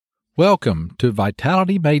Welcome to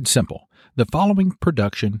Vitality Made Simple. The following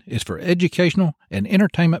production is for educational and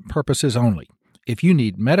entertainment purposes only. If you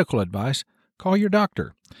need medical advice, call your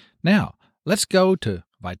doctor. Now, let's go to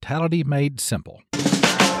Vitality Made Simple.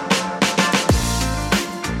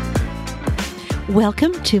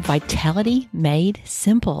 Welcome to Vitality Made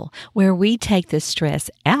Simple, where we take the stress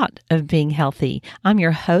out of being healthy. I'm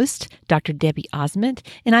your host, Dr. Debbie Osment,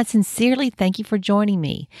 and I sincerely thank you for joining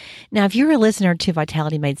me. Now, if you're a listener to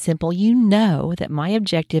Vitality Made Simple, you know that my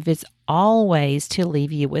objective is always to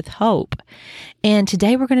leave you with hope. And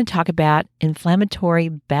today we're going to talk about inflammatory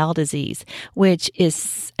bowel disease, which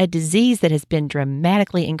is a disease that has been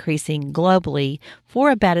dramatically increasing globally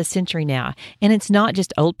for about a century now. And it's not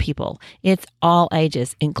just old people, it's all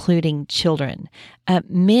ages, including children.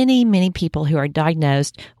 Many people who are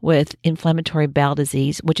diagnosed with inflammatory bowel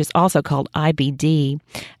disease, which is also called IBD,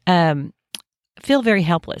 feel very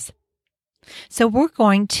helpless. So we're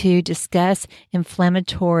going to discuss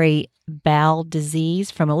inflammatory bowel disease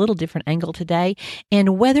from a little different angle today,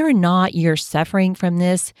 and whether or not you're suffering from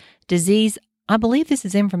this disease, I believe this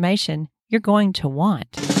is information you're going to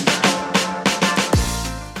want.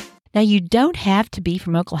 Now, you don't have to be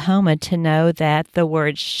from Oklahoma to know that the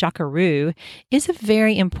word shockaroo is a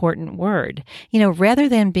very important word. Rather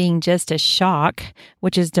than being just a shock,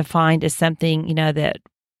 which is defined as something, that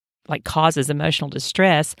causes emotional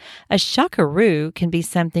distress, a shockaroo can be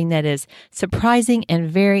something that is surprising and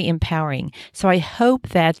very empowering. So I hope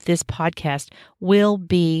that this podcast will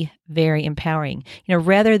be very empowering.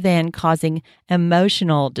 Rather than causing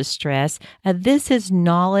emotional distress, this is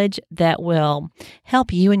knowledge that will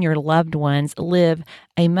help you and your loved ones live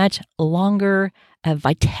a much longer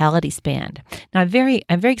vitality span. Now, I'm very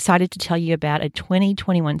excited to tell you about a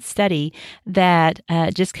 2021 study that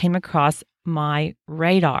just came across my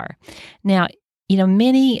radar. Now,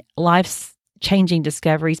 many life-changing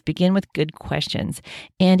discoveries begin with good questions.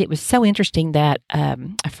 And it was so interesting that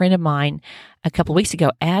a friend of mine a couple of weeks ago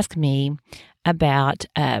asked me about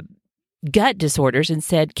gut disorders and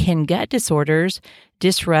said, can gut disorders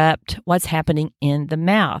disrupt what's happening in the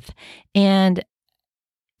mouth? And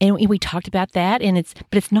we talked about that,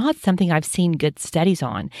 but it's not something I've seen good studies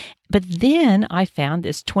on. But then I found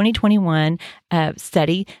this 2021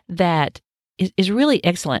 study that is really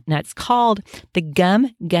excellent. Now, it's called the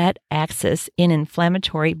Gum-Gut Axis in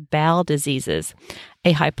Inflammatory Bowel Diseases,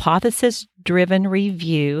 a hypothesis-driven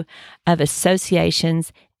review of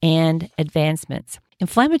associations and advancements.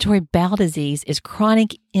 Inflammatory bowel disease is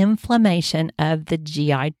chronic inflammation of the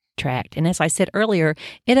GI tract. And as I said earlier,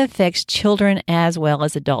 it affects children as well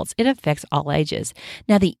as adults. It affects all ages.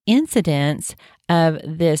 Now, the incidence of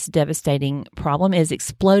this devastating problem is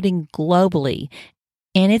exploding globally,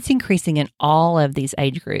 and it's increasing in all of these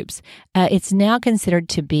age groups. It's now considered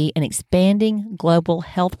to be an expanding global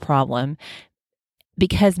health problem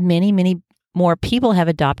because many more people have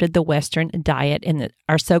adopted the Western diet and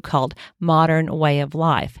our so-called modern way of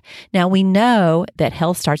life. Now, we know that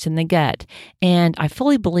health starts in the gut, and I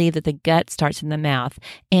fully believe that the gut starts in the mouth,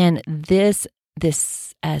 and this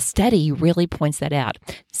study really points that out.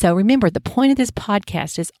 So remember, the point of this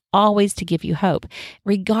podcast is always to give you hope,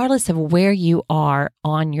 regardless of where you are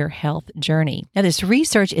on your health journey. Now, this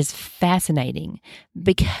research is fascinating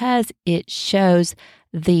because it shows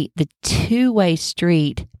the two-way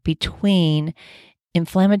street between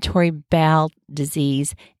inflammatory bowel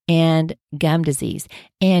disease and gum disease,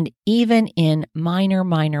 and even in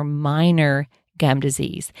minor gum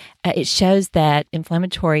disease. It shows that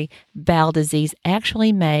inflammatory bowel disease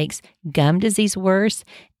actually makes gum disease worse,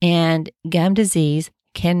 and gum disease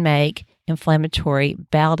can make inflammatory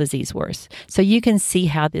bowel disease worse. So you can see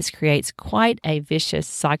how this creates quite a vicious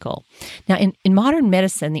cycle. Now, in modern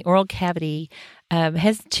medicine, the oral cavity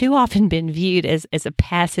has too often been viewed as a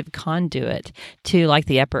passive conduit to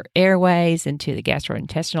the upper airways and to the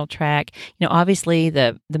gastrointestinal tract. Obviously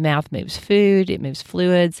the mouth moves food, it moves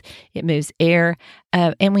fluids, it moves air.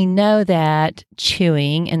 And we know that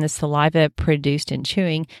chewing and the saliva produced in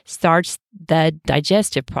chewing starts the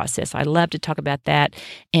digestive process. I love to talk about that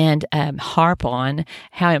and harp on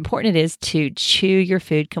how important it is to chew your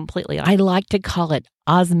food completely. I like to call it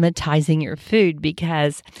osmotizing your food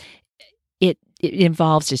because it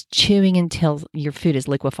involves just chewing until your food is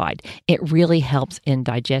liquefied. It really helps in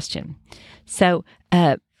digestion. So,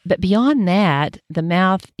 but beyond that, the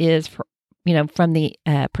mouth is, from the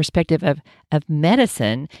perspective of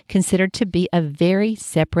medicine, considered to be a very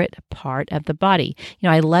separate part of the body.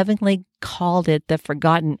 I lovingly called it the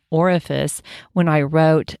forgotten orifice when I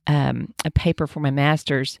wrote a paper for my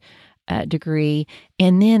master's degree.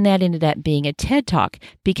 And then that ended up being a TED Talk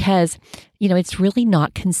because, it's really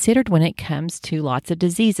not considered when it comes to lots of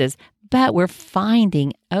diseases. But we're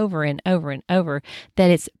finding over and over and over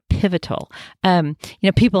that it's pivotal.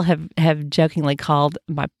 People have jokingly called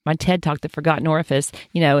my TED Talk the forgotten orifice,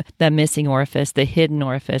 the missing orifice, the hidden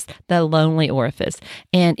orifice, the lonely orifice.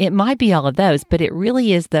 And it might be all of those, but it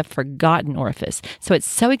really is the forgotten orifice. So it's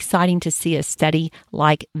so exciting to see a study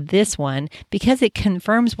like this one because it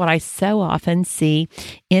confirms what I so often see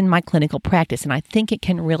in my clinical practice. And I think it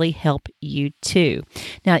can really help you too.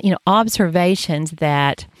 Now, observations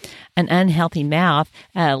that an unhealthy mouth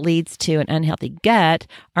leads to an unhealthy gut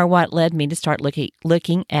are what led me to start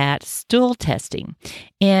looking at stool testing.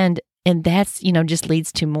 And that's, just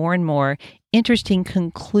leads to more and more interesting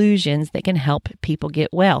conclusions that can help people get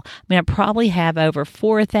well. I probably have over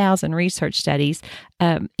 4,000 research studies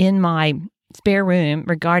in my spare room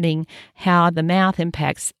regarding how the mouth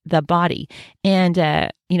impacts the body. And,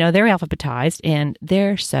 they're alphabetized and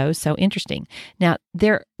they're so interesting. Now,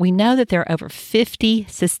 we know that there are over 50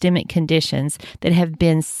 systemic conditions that have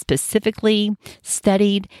been specifically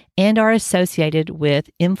studied and are associated with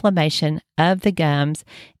inflammation of the gums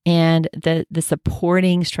and the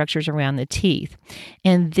supporting structures around the teeth.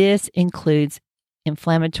 And this includes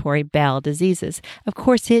inflammatory bowel diseases. Of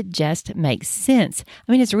course, it just makes sense.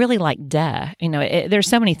 It's really like duh. There's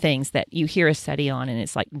so many things that you hear a study on and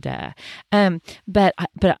it's like duh. But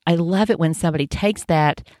I love it when somebody takes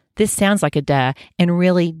that, this sounds like a duh, and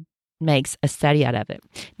really makes a study out of it.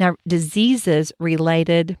 Now, diseases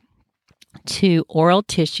related to oral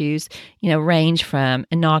tissues, range from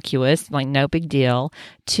innocuous, like no big deal,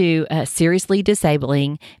 to seriously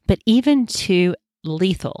disabling, but even to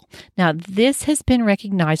lethal. Now, this has been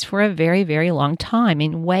recognized for a very, very long time.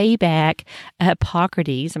 Way back,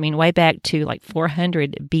 Hippocrates, way back to like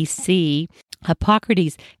 400 BC,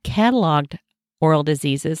 Hippocrates cataloged oral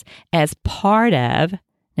diseases as part of,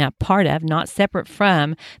 not separate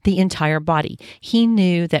from, the entire body. He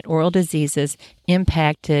knew that oral diseases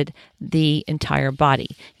impacted the entire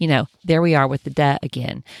body. There we are with the duh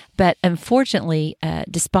again. But unfortunately,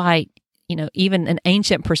 despite even an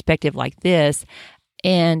ancient perspective like this,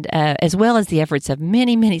 and as well as the efforts of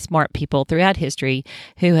many, many smart people throughout history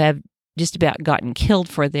who have just about gotten killed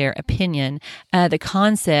for their opinion, the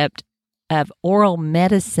concept of oral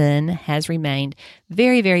medicine has remained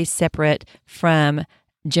very, very separate from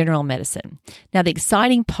general medicine. Now, the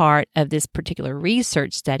exciting part of this particular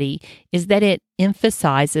research study is that it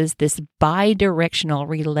emphasizes this bidirectional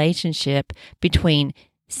relationship between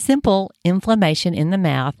simple inflammation in the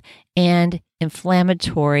mouth and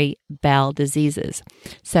inflammatory bowel diseases.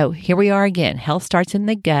 So here we are again. Health starts in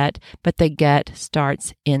the gut, but the gut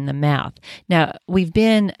starts in the mouth. Now, we've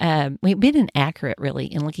been inaccurate really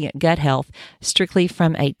in looking at gut health strictly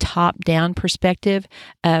from a top-down perspective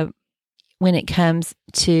when it comes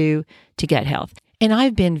to gut health. And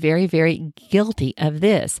I've been very, very guilty of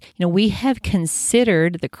this. We have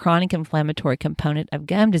considered the chronic inflammatory component of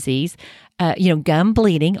gum disease, gum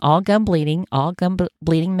bleeding, all gum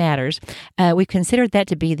bleeding matters. We've considered that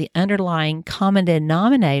to be the underlying common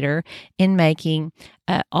denominator in making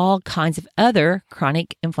all kinds of other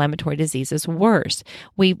chronic inflammatory diseases worse.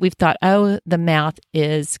 We've thought, the mouth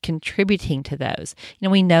is contributing to those.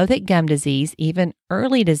 We know that gum disease, even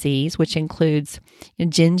early disease, which includes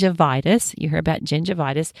gingivitis, you hear about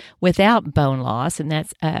gingivitis without bone loss, and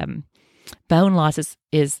that's bone loss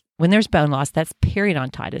is when there's bone loss, that's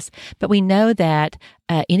periodontitis. But we know that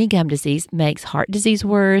any gum disease makes heart disease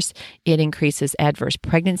worse. It increases adverse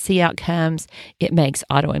pregnancy outcomes. It makes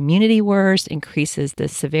autoimmunity worse, increases the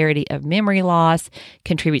severity of memory loss,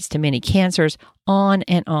 contributes to many cancers, on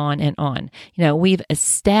and on and on. We've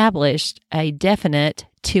established a definite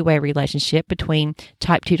two-way relationship between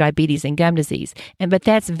type 2 diabetes and gum disease. But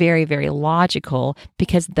that's very, very logical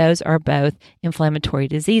because those are both inflammatory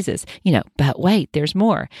diseases. But wait, there's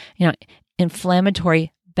more.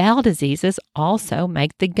 Inflammatory bowel diseases also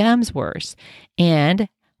make the gums worse. And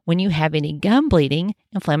when you have any gum bleeding,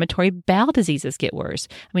 inflammatory bowel diseases get worse.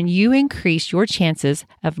 You increase your chances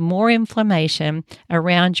of more inflammation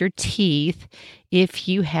around your teeth if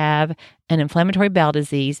you have an inflammatory bowel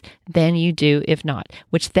disease than you do if not,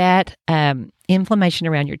 which that inflammation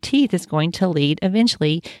around your teeth is going to lead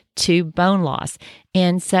eventually to bone loss.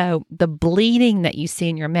 And so the bleeding that you see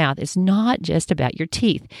in your mouth is not just about your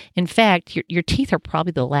teeth. In fact, your teeth are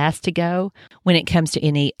probably the last to go when it comes to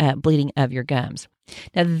any bleeding of your gums.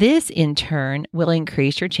 Now, this in turn will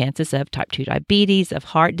increase your chances of type 2 diabetes, of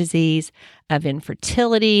heart disease, of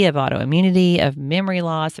infertility, of autoimmunity, of memory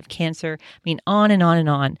loss, of cancer. I mean, on and on and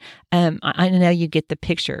on. I know you get the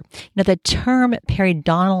picture. Now, the term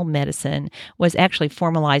periodontal medicine was actually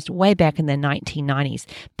formalized way back in the 1990s,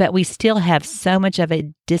 but we still have so much of a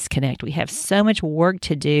disconnect. We have so much work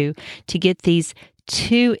to do to get these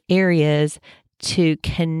two areas to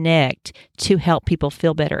connect to help people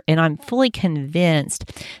feel better. And I'm fully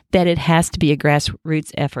convinced that it has to be a grassroots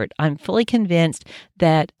effort. I'm fully convinced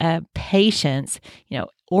that patients,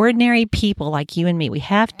 ordinary people like you and me, we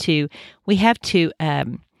have to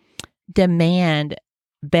demand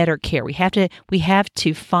better care. We have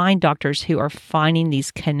to find doctors who are finding these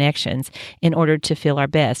connections in order to feel our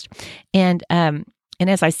best. And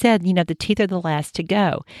as I said, the teeth are the last to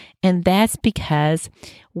go. And that's because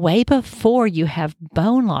way before you have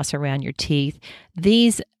bone loss around your teeth,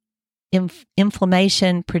 these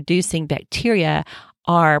inflammation-producing bacteria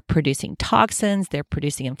are producing toxins, they're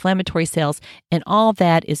producing inflammatory cells, and all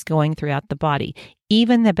that is going throughout the body.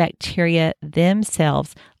 Even the bacteria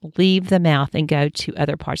themselves leave the mouth and go to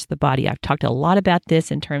other parts of the body. I've talked a lot about this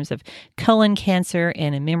in terms of colon cancer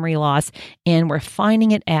and in memory loss, and we're finding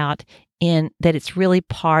it out in that it's really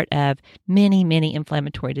part of many, many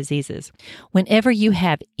inflammatory diseases. Whenever you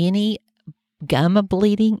have any gum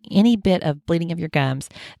bleeding, any bit of bleeding of your gums,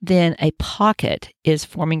 then a pocket is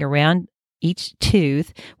forming around each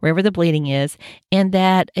tooth, wherever the bleeding is, and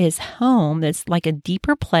that is home. That's like a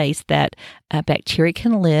deeper place that bacteria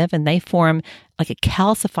can live, and they form like a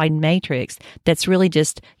calcified matrix that's really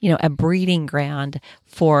just, a breeding ground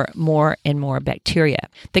for more and more bacteria.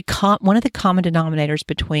 One of the common denominators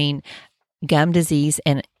between gum disease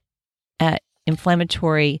and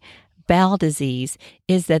inflammatory bowel disease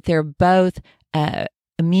is that they're both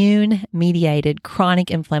immune-mediated chronic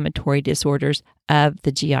inflammatory disorders of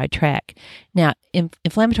the GI tract. Now,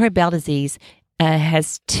 inflammatory bowel disease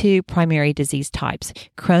has two primary disease types.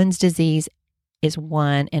 Crohn's disease is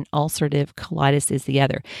one, and ulcerative colitis is the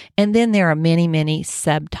other. And then there are many, many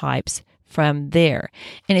subtypes from there.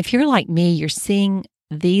 And if you're like me, you're seeing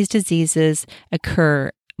these diseases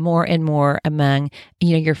occur more and more among,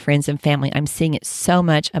 your friends and family. I'm seeing it so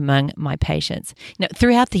much among my patients.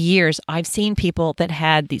 Throughout the years, I've seen people that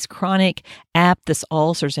had these chronic aphthous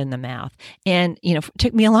ulcers in the mouth. And, it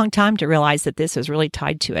took me a long time to realize that this was really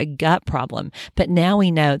tied to a gut problem. But now we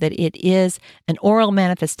know that it is an oral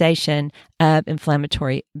manifestation of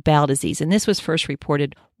inflammatory bowel disease. And this was first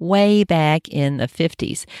reported way back in the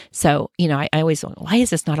 50s. So, I always thought, why is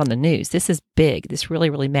this not on the news? This is big. This really,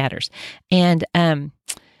 really matters. And,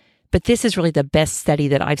 but this is really the best study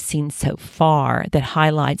that I've seen so far that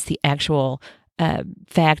highlights the actual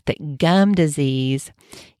fact that gum disease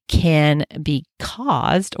can be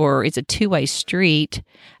caused, or is a two-way street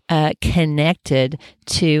connected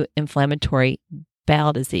to inflammatory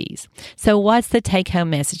bowel disease. So what's the take-home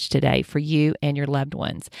message today for you and your loved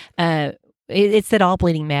ones? It's that all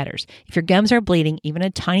bleeding matters. If your gums are bleeding even a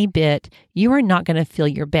tiny bit, you are not going to feel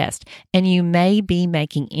your best, and you may be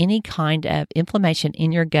making any kind of inflammation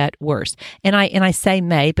in your gut worse. And I say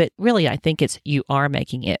may, but really I think it's you are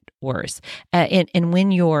making it worse. And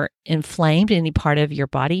when you're inflamed in any part of your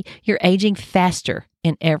body, you're aging faster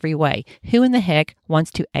in every way. Who in the heck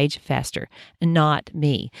wants to age faster? Not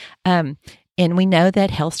me. And we know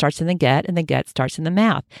that health starts in the gut, and the gut starts in the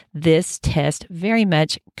mouth. This test very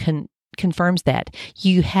much confirms that.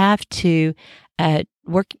 You have to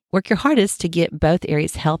work your hardest to get both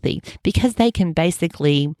areas healthy, because they can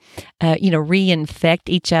basically, reinfect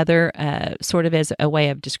each other, sort of as a way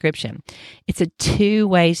of description. It's a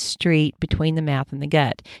two-way street between the mouth and the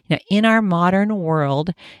gut. In our modern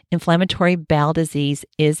world, inflammatory bowel disease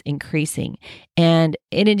is increasing, and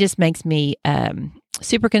it just makes me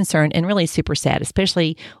super concerned and really super sad,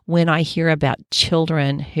 especially when I hear about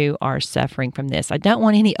children who are suffering from this. I don't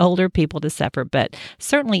want any older people to suffer, but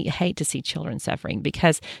certainly hate to see children suffering,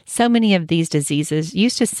 because so many of these diseases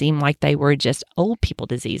used to seem like they were just old people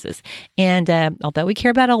diseases. And although we care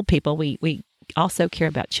about old people, we also care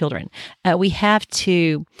about children. We have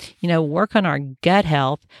to, work on our gut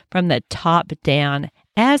health from the top down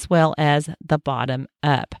as well as the bottom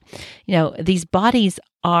up. These bodies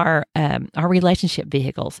are relationship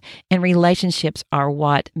vehicles, and relationships are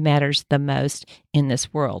what matters the most in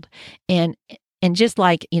this world. And just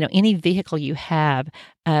like, any vehicle you have,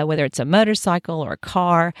 whether it's a motorcycle or a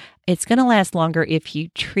car, it's going to last longer if you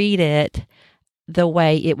treat it the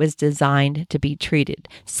way it was designed to be treated.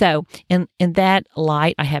 So in that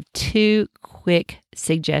light, I have 2 quick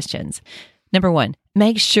suggestions. Number 1,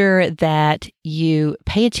 make sure that you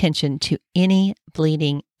pay attention to any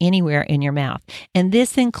bleeding anywhere in your mouth. And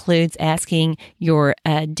this includes asking your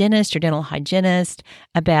dentist or dental hygienist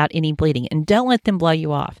about any bleeding. And don't let them blow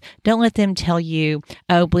you off. Don't let them tell you,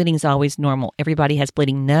 oh, bleeding is always normal. Everybody has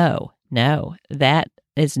bleeding. No, that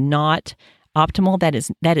is not optimal.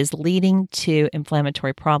 That is leading to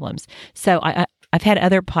inflammatory problems. So I've had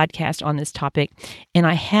other podcasts on this topic, and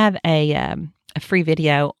I have a free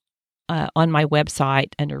video on my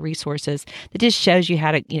website under resources that just shows you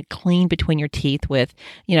how to clean between your teeth with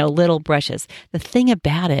little brushes. The thing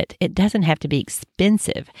about it doesn't have to be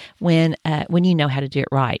expensive when you know how to do it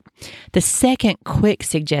right. The second quick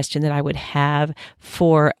suggestion that I would have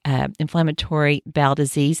for inflammatory bowel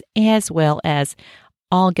disease as well as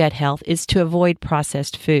all gut health is to avoid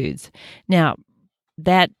processed foods. Now,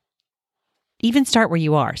 that even start where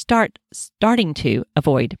you are. Starting to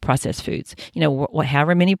avoid processed foods.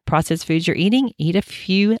 However many processed foods you're eating, eat a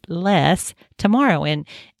few less tomorrow,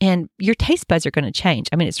 and your taste buds are going to change.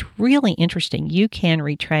 I mean, it's really interesting. You can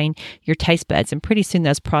retrain your taste buds, and pretty soon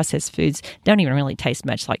those processed foods don't even really taste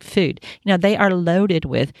much like food. They are loaded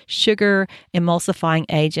with sugar, emulsifying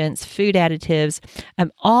agents, food additives,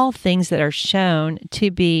 all things that are shown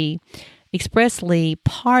to be expressly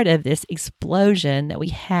part of this explosion that we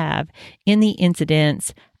have in the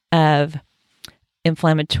incidence of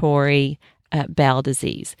inflammatory bowel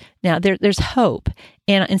disease. Now, there's hope,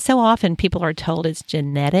 and so often people are told it's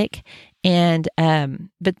genetic,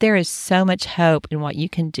 but there is so much hope in what you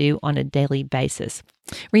can do on a daily basis.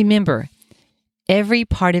 Remember, every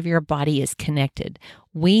part of your body is connected.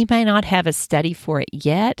 We may not have a study for it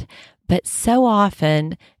yet, but so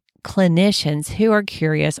often clinicians who are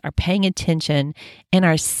curious are paying attention and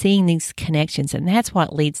are seeing these connections, and that's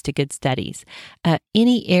what leads to good studies.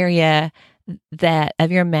 Any area that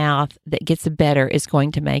of your mouth that gets better is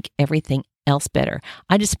going to make everything else better.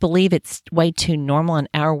 I just believe it's way too normal in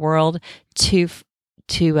our world to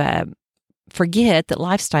forget that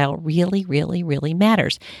lifestyle really, really, really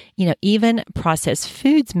matters. Even processed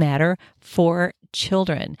foods matter for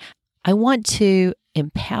children. I want to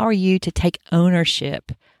empower you to take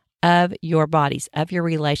ownership of your bodies, of your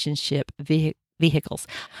relationship vehicles.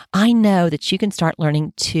 I know that you can start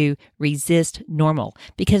learning to resist normal,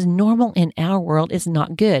 because normal in our world is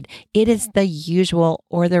not good. It is the usual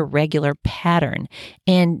or the regular pattern.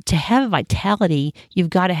 And to have vitality,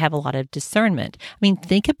 you've got to have a lot of discernment. I mean,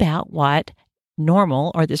 think about what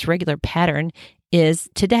normal or this regular pattern is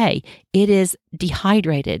today. It is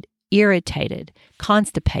dehydrated, irritated,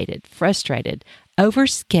 constipated, frustrated,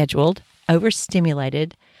 overscheduled,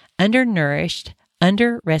 overstimulated, undernourished,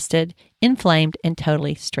 underrested, inflamed, and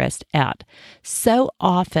totally stressed out. So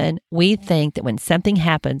often we think that when something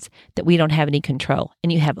happens that we don't have any control,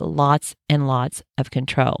 and you have lots and lots of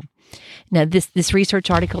control. Now, this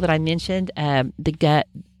research article that I mentioned,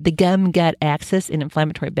 the gum-gut axis in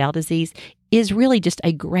inflammatory bowel disease, is really just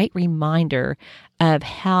a great reminder of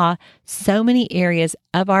how so many areas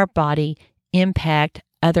of our body impact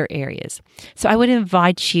other areas. So I would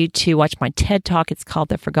invite you to watch my TED Talk. It's called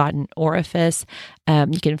The Forgotten Orifice.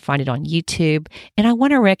 You can find it on YouTube. And I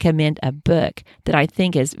want to recommend a book that I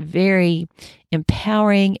think is very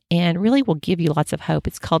empowering and really will give you lots of hope.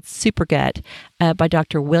 It's called Super Gut by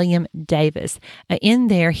Dr. William Davis. In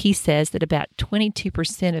there, he says that about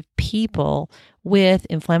 22% of people with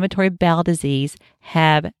inflammatory bowel disease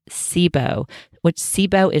have SIBO, which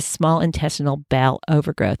SIBO is small intestinal bowel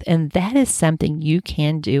overgrowth. And that is something you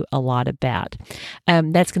can do a lot about.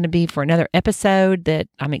 That's going to be for another episode that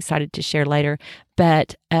I'm excited to share later.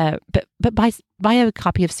 But buy a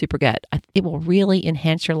copy of Super Gut. It will really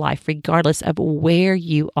enhance your life regardless of where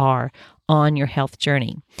you are on your health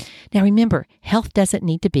journey. Now remember, health doesn't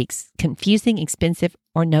need to be confusing, expensive,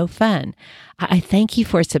 or no fun. I thank you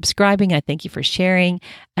for subscribing. I thank you for sharing.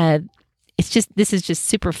 This is just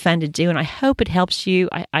super fun to do, and I hope it helps you.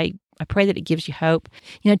 I pray that it gives you hope.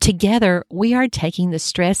 Together we are taking the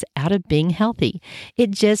stress out of being healthy.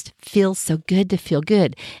 It just feels so good to feel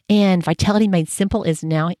good. And Vitality Made Simple is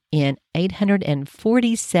now in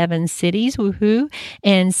 847 cities, woohoo,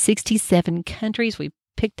 and 67 countries. We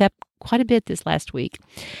picked up quite a bit this last week.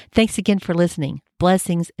 Thanks again for listening.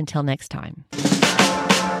 Blessings until next time.